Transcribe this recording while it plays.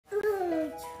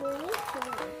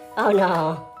Oh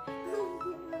no.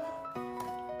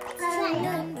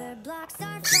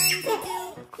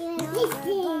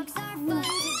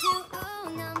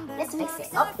 Let's fix it.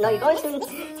 Oh no, you're going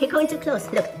too close.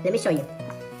 Look, let me show you.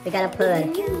 We gotta put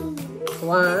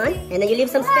 1, and then you leave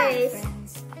some space.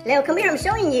 Leo, come here, I'm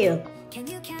showing you.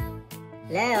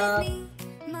 Leo.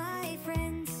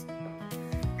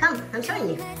 Come, I'm showing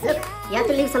you. Look, you have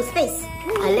to leave some space.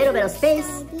 A little bit of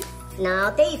space. Now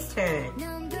Dave's turn.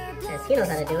 Yes, he knows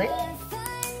how to do it.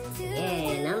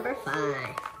 Yeah, number 5.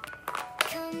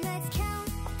 Number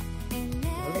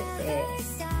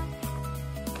 6.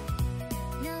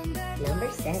 Number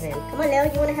 7. Come on, Leo,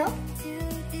 you wanna help?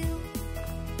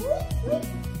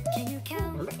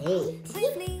 Number 8.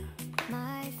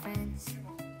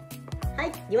 Hi,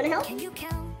 you wanna help?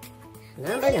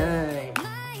 Number 9.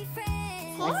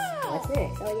 What's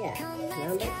next? Oh yeah,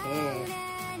 number 10.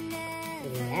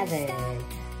 11.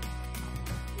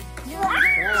 12.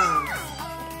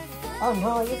 Oh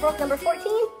no, you broke number 14?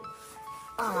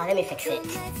 Oh, let me fix it.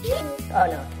 Oh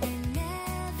no.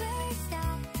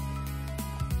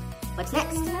 What's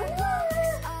next?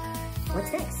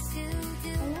 What's next?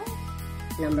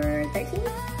 Number 13?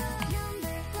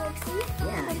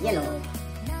 Yeah, yellow.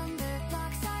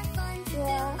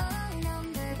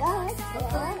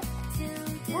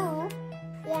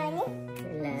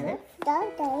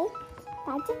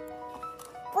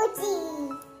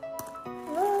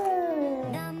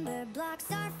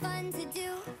 NumberBlocks are fun to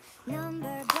do.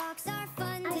 NumberBlocks are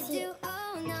fun to do.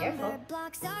 Oh,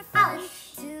 NumberBlocks are fun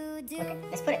to do. Okay,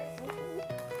 let's put it.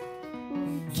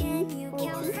 Can you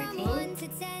count from 1 to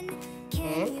 10?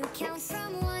 Can you count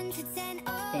from 1 to 10?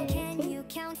 Oh, can you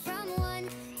count from 1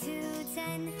 to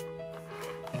 10?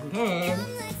 And then,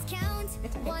 Let's count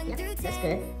 1 through 10. that's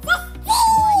good. 1,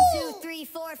 2, 3,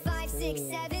 4, 5, 6,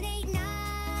 7, 8,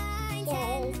 9,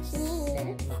 10.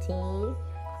 17.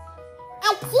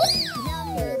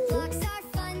 NumberBlocks are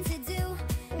fun to do.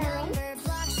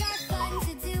 NumberBlocks are fun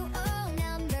to do. Oh,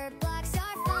 NumberBlocks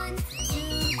are fun to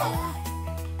do.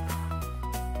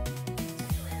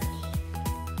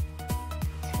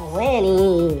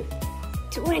 20.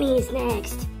 20 is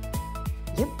next.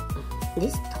 Yep.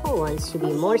 These tall ones should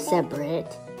be more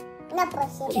separate.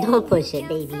 Don't push it,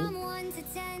 baby.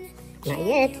 Not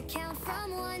yet.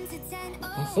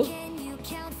 Let's see.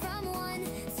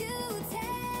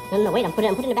 No, wait, I'm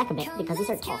putting it in the back a bit because these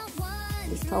are tall.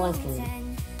 These tall ones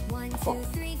can fall.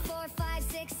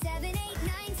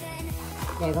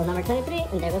 There goes number 23,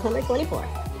 and there goes number 24.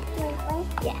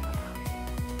 Yeah.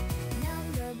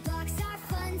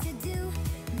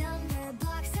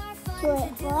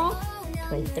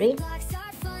 23,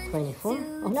 24.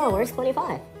 Oh no, where's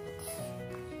 25?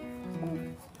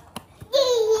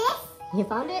 You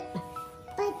found it?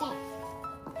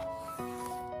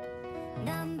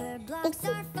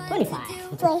 25.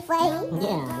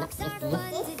 Yeah, not 50.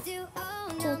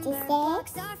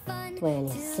 26.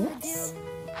 27.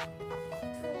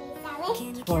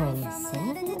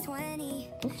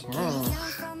 Good job.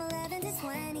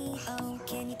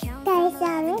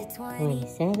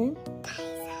 27.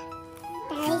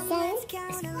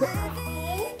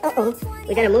 Uh-oh,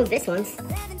 we gotta move this ones.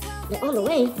 They're on the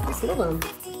way. Let's move them.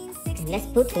 And let's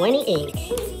put 28.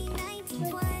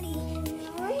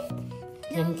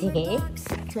 28.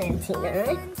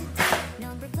 29.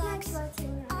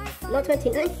 No,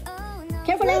 29.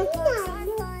 Careful now.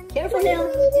 Careful now.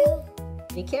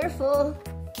 Be careful.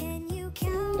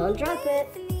 Don't drop it.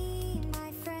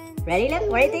 Ready, Lip?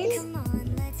 What it takes?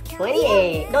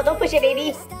 28. No, don't push it,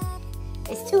 baby.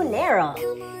 It's too narrow.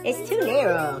 It's too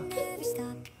narrow.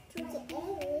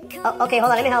 Oh, okay,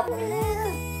 hold on. Let me help.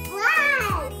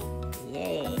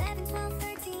 Yay.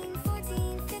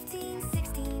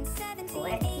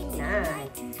 29.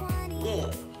 Yeah.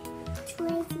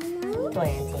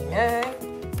 29.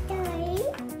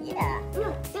 Yeah.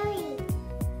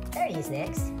 30 is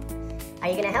next. Are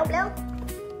you gonna help, Lil?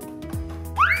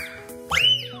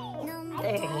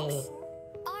 30.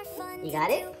 You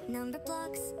got it?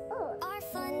 NumberBlocks are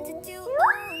fun to do.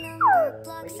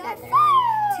 What you got there?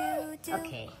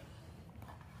 Okay.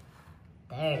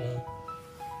 30.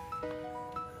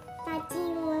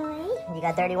 You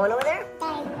got 31 over there?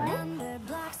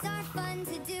 NumberBlocks are fun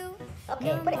to do.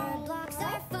 Okay, put it. NumberBlocks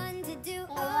are fun to do.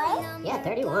 Yeah,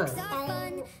 31.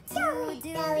 31.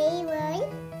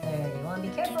 Be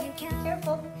careful. Be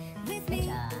careful. Good job.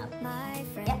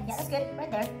 Yeah, that's good.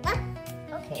 Right there.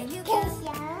 Okay.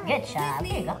 Good job.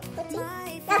 Here you go.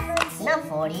 Not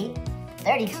 40.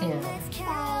 32. Yeah.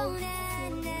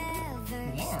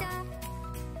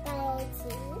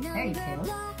 32.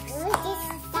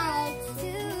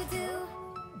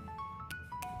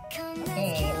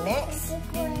 Okay, next. next?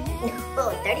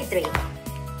 Oh, 33.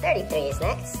 33 is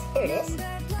next. Here it is.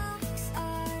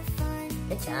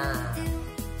 Good job.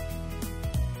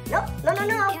 Nope, no, no,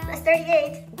 no. That's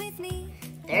 38.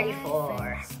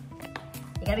 34.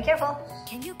 You gotta be careful.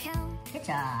 Good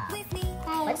job.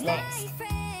 What's next?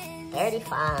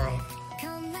 35.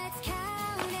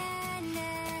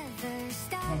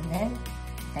 And then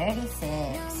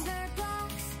 36.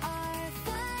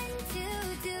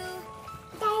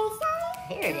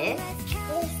 Here it is.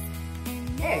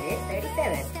 There it is,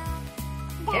 37.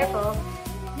 Careful.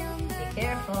 Be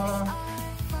careful.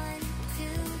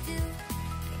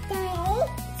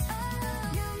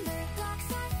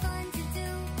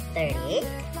 38.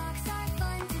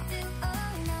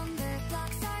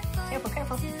 Careful,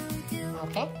 careful.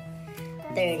 Okay.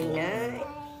 39.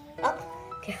 Oh,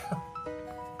 careful.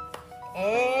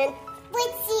 And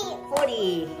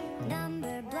 40.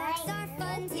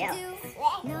 Yep.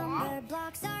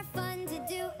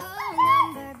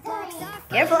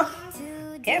 Careful.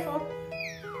 Careful.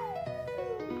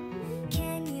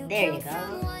 There you go.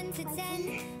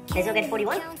 Let's go get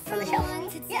 41 from the shelf.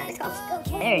 Yeah, let's go.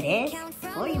 There it is.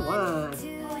 41.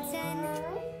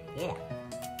 Yeah.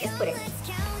 Just put it.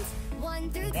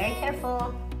 Very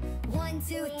careful. No,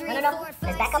 no, no.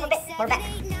 Let's back up a bit. More back.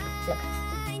 Look.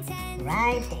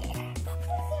 Right there.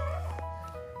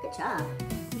 Good job.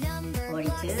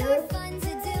 42.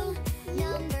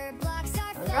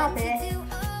 Don't drop it.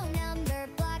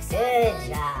 Good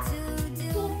job.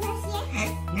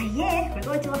 Not yet. We're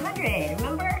going to 100.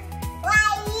 Remember?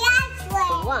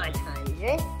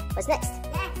 100. What's next?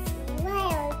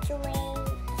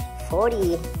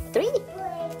 43.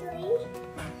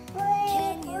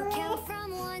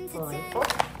 44.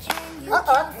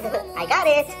 Uh-oh. I got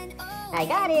it. I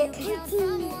got it.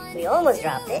 We almost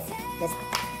dropped it.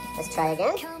 Let's try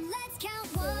again.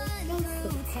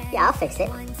 Yeah, I'll fix it.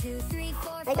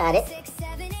 I got it.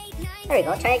 There we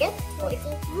go. Try again.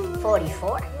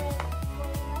 44.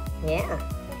 Yeah.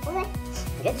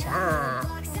 Good job.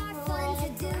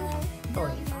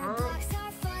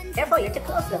 45. Careful, you're too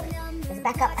close. Look. Let's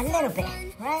back up a little bit.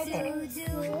 Right there.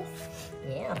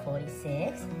 Yeah,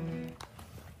 46.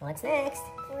 What's next?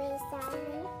 47.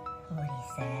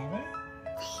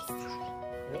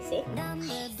 Let me see.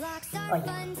 Oh,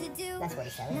 yeah. That's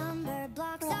 47.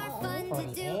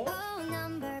 48.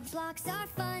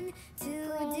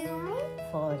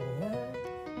 49.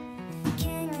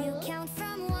 Can you count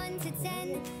from 1 to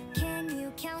 10? Can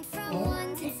you count from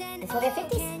 1 to 10? Let's go get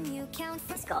 50.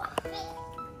 Let's go.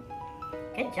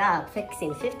 Good job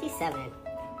fixing 57.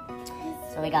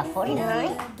 So we got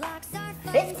 49,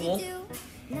 50,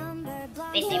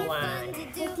 51.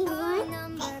 51.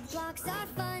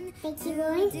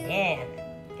 Yeah,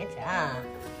 good job.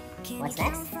 What's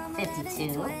next?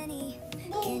 52.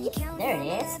 There it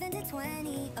is. Yeah,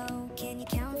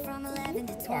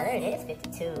 there it is,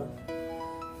 52.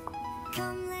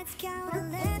 Come, let's count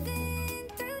 11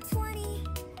 through 20.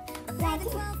 11,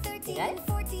 12, 13, You got it?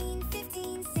 14,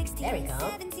 15, 16, There we go.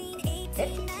 17,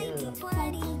 18, 52.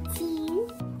 19,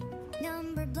 20.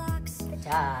 Number blocks. Good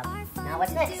job. Now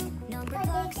what's next? Number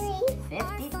blocks.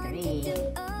 53.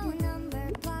 Oh,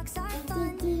 number blocks are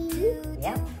fun to do.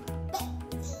 Yep.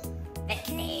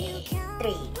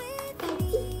 53.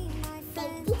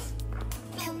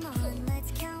 Come on,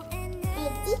 let's count and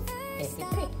never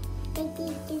 53.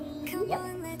 Come Yep.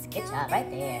 on, let's Good count job, right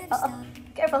there. Uh-oh.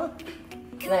 Careful.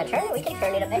 You want to turn it? We can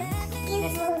turn it a bit.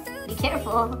 Yes. Be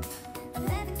careful.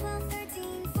 11, 12,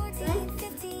 13, 14,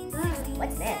 15, 16,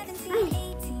 What's next? 17,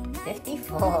 18, 19,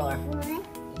 54.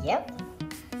 Yep.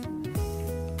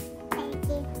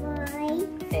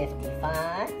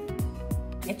 55.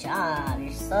 Good job.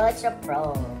 You're such a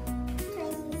pro.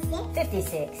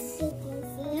 56.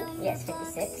 Yes,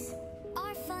 56.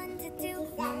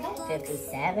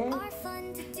 57.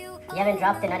 You haven't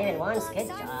dropped it not even once. Good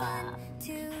job.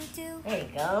 There you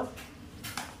go.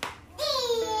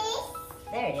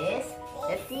 There it is.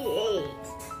 58.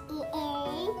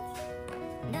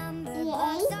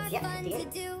 Yep,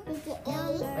 58.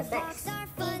 What's next?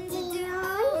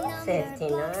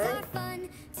 59.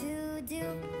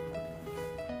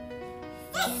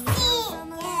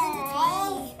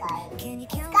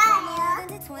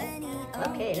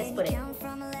 Okay, let's put it.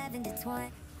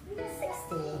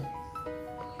 60.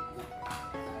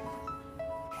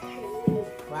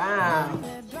 Wow.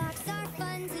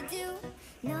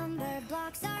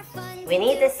 We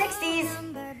need the 60s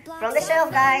from the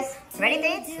shelf, guys. Ready,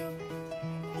 Dates?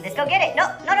 Let's go get it. No,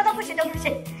 no, no, don't push it, don't push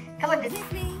it. Come on,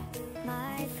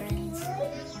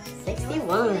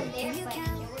 61.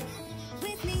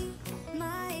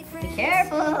 Be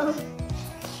careful.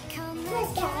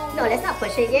 No, let's not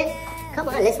push it yet. Come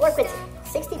on, let's work with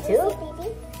 62.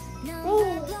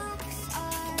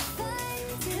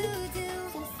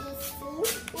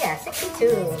 Yeah,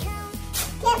 62.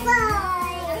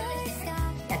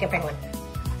 I can print one.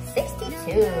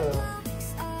 62.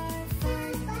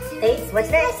 States, what's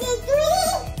next?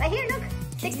 Right here, look.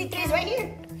 63 is right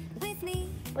here.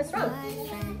 What's wrong?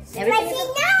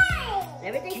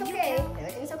 Everything's okay.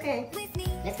 Everything's okay.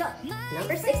 Let's go.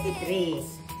 Number 63.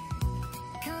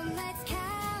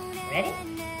 Ready?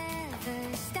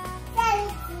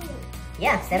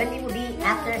 Yeah, 70 will be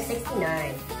after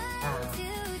 69.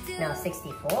 No,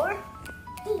 64.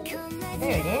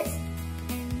 There it is.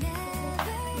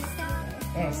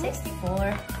 There's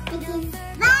 64. Good job.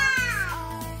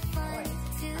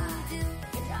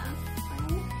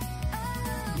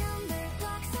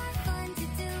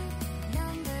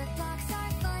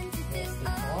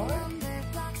 64.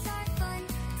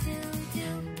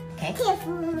 Okay.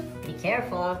 Be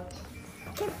careful.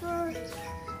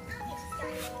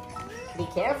 Be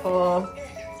careful.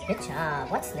 Good job.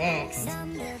 What's next?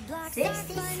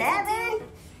 67?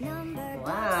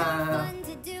 Wow.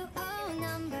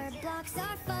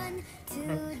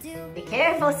 Be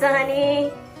careful,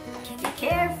 Sonny. Be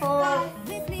careful.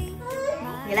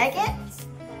 You like it?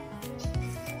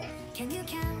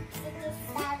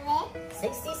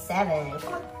 67.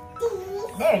 Come on.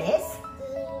 There it is.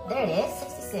 There it is.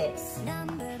 66.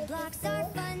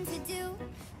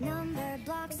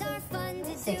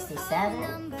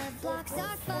 67.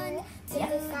 Yep.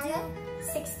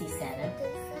 67.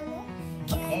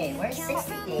 Okay, where's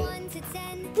 68?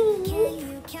 Can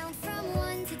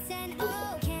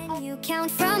you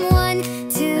count from 1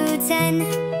 to 10?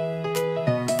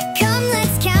 Come,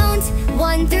 let's count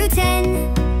 1 through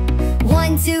 10.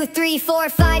 1, 2, 3, 4,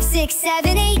 5, 6,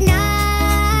 7, 8,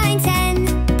 9, 10.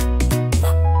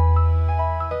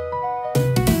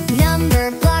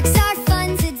 Number blocks are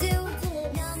fun to do.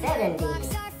 70.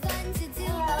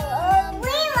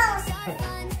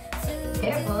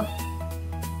 Careful.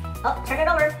 Oh, turn it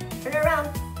over. Turn it around.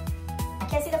 I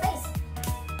can't see the face.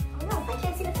 Oh no, I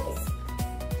can't see the face.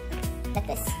 Like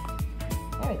this.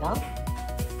 There we go.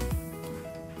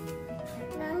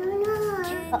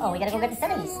 Uh-oh, we gotta go get the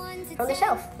 70s from the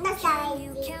shelf.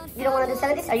 You don't want to do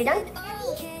 70s? Are you done?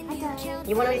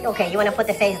 You want to? Okay, you want to put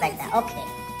the face like that. Okay.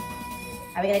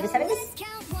 Are we gonna do 70s?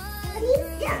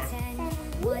 Yeah.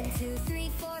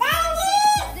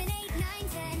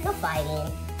 No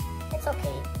fighting. It's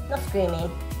okay. No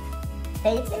screaming.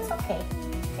 Dates, it's okay.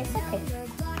 It's okay.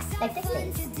 Like this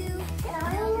dates.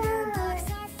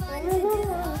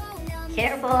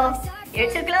 Careful. You're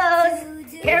too close.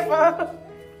 Careful.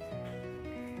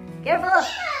 Careful.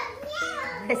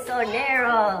 It's so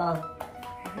narrow.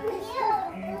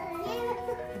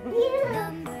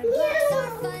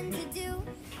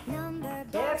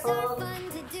 Careful.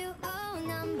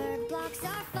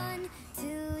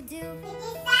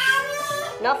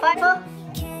 No fight.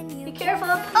 Be careful.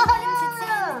 Oh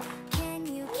no!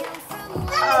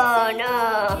 Oh no!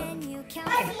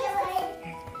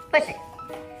 Push it.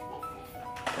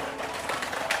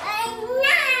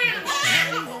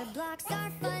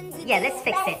 Yeah, let's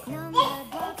fix it.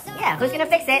 Yeah, who's gonna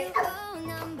fix it?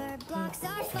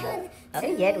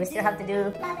 Okay, yeah, we still have to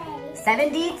do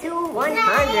 70 to 100.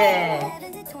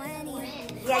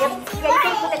 Yeah, you can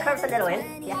put the curves a little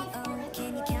in. Yeah.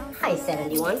 Hi,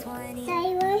 71.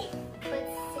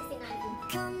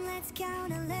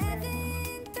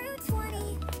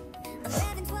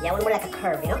 Yeah, one more like a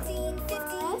curve, you know?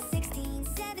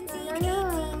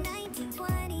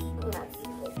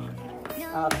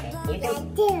 Okay, you can...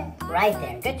 Right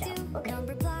there, good job. Okay.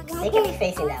 They can be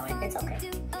facing that way, it's okay.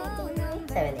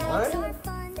 71.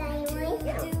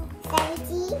 Yeah.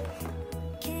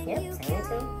 Yep,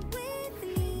 72.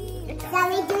 Good job.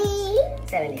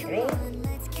 73.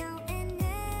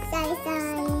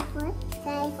 74.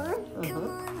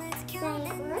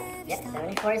 Yep,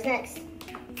 74 is next.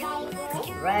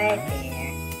 Right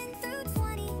there.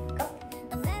 Go.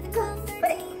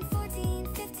 Put it.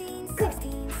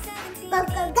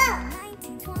 Go.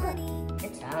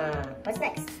 Good job. What's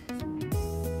next?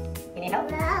 You need help?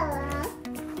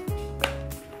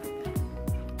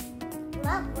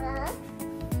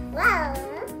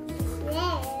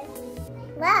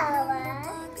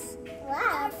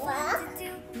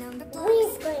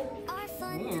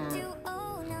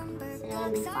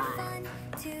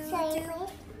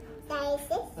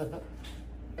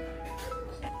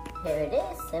 Here it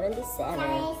is, 77.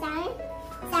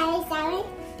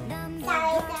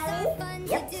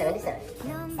 Yep, 77.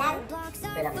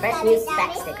 With a fresh new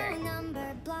back sticker.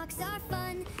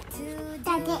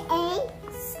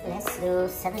 Let's do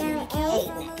 78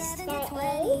 next.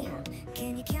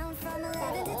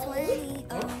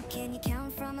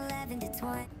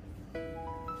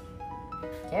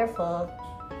 Careful.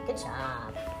 Good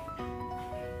job.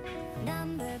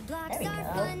 There we go.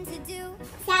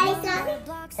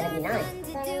 79.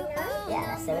 Yeah,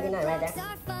 that's 79 right there.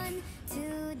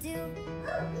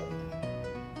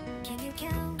 Can you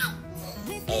count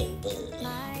with 80. me,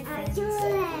 my friends?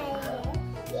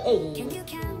 80. Can you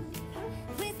count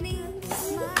with me,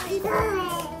 my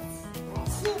friends?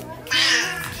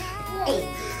 80.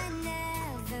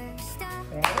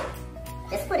 Ready?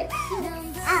 Let's put it.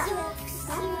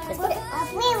 Let's put it.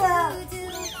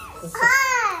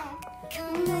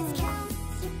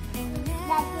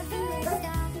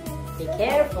 Be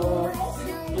careful.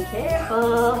 Be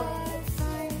careful.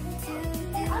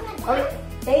 Oh,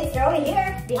 they're over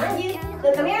here. Behind you.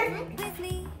 Look, come here.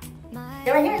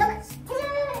 They're right here, look.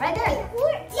 Right there.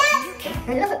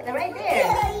 Look, they're right there.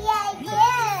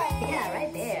 Yeah,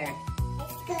 right there.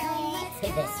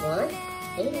 Hit this one.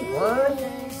 81.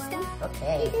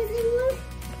 Okay.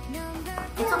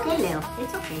 It's okay now.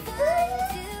 It's okay.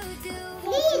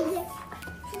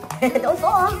 Don't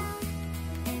fall.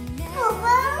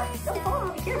 Don't fall.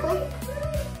 Be careful.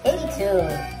 82.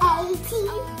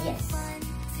 Yes.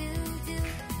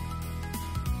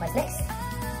 What's next?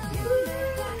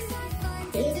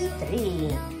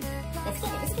 83. Let's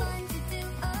get it.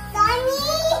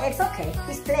 It's okay.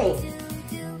 He's playing.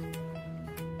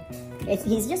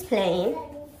 He's just playing.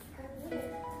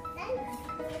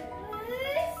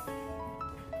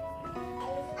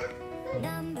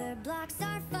 NumberBlocks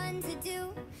are fun to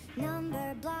do.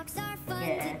 NumberBlocks are fun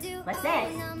to do. What's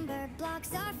next?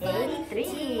 NumberBlocks are fun 83.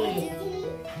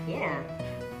 Yeah.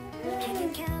 Can you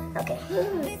count Okay.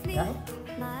 with me, Go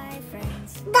ahead. my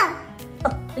friends?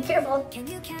 Oh, be careful. Can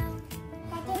you count?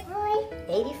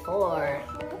 84.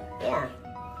 Yeah.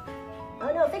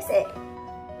 Oh no, fix it.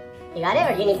 You got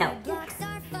it or do you need help? Blocks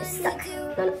are fun It's stuck. to do.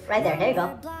 No, no, right there. There you go.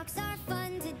 Blocks are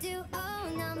fun to do. Oh,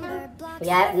 NumberBlocks.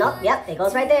 Yeah, nope, yep, it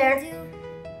goes right there.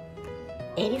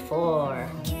 84.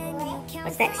 Can you count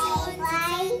What's next? from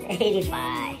 1 to 10?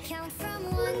 85. Count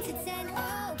from 1 to 10.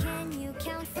 Oh, can you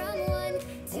count from 1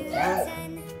 to Yeah.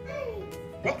 10?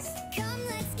 Next. Come,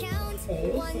 let's count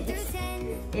 1 through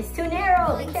 10. It's too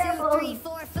narrow. Be 1, 2, careful. 3,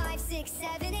 4, 5, 6,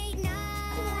 7, 8, 9,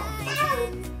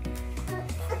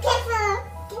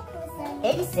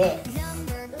 86.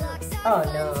 NumberBlocks are Oh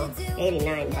fun no. to do.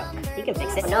 89 broke. You can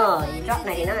fix it. No, you dropped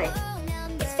 99.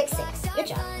 Let's fix it. Good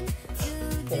job.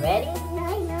 You ready?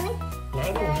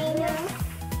 99.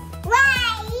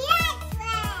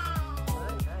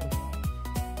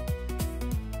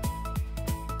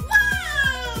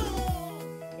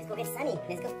 Let's go get Sunny.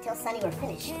 Let's go tell Sunny we're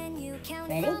finished. Can you count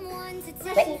Ready? from 1 to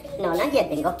 10? Wait, no, not yet,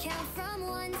 Bingo. Count from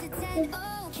 1 to 10.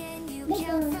 Oh, can you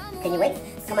count from Can you wait?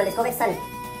 Come on, let's go get Sunny.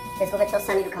 Let's go get tell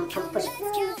Sunny to come push it.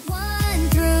 Count 1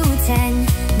 through 10.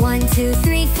 1, 2,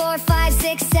 3, 4, 5,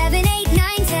 6, 7, 8,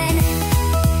 9,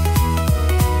 10.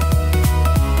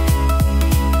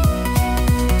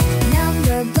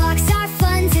 NumberBlocks are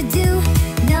fun to do.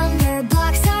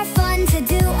 NumberBlocks are fun to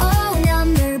do. Oh,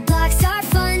 NumberBlocks are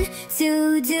fun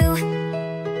to do.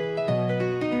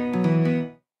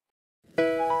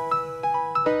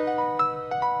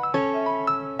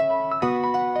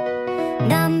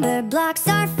 NumberBlocks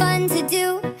are fun to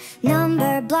do.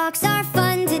 NumberBlocks are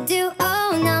fun to do.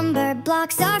 Oh,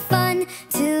 NumberBlocks are fun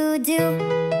to do.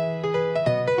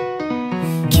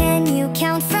 Can you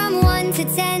count from 1 to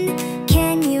 10?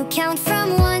 Can you count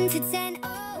from 1 to 10?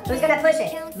 Oh, Who's gonna push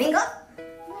it? Bingo?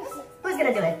 Who's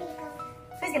gonna do it?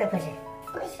 Who's gonna push it?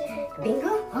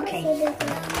 Bingo? Okay.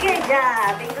 Good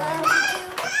job, Bingo.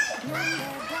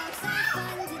 NumberBlocks are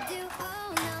fun to do.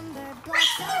 Oh,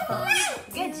 NumberBlocks are fun.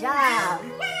 Good job.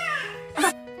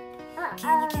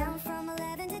 Can you count from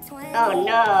 11 to 20? Oh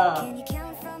no. Can you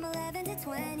count from 11 to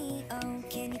 20? Oh,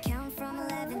 can you count from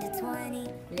 11 to 20?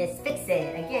 Let's fix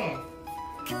it again.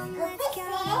 Come, let's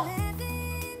count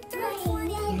 11 through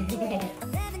 20.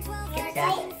 11, 12,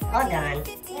 13, 14, All done.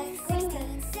 15, 16,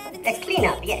 17, Let's clean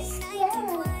up, yes.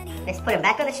 19, 20. Let's put it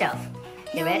back on the shelf.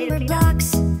 You ready to clean up?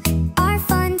 NumberBlocks are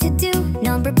fun to do.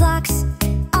 NumberBlocks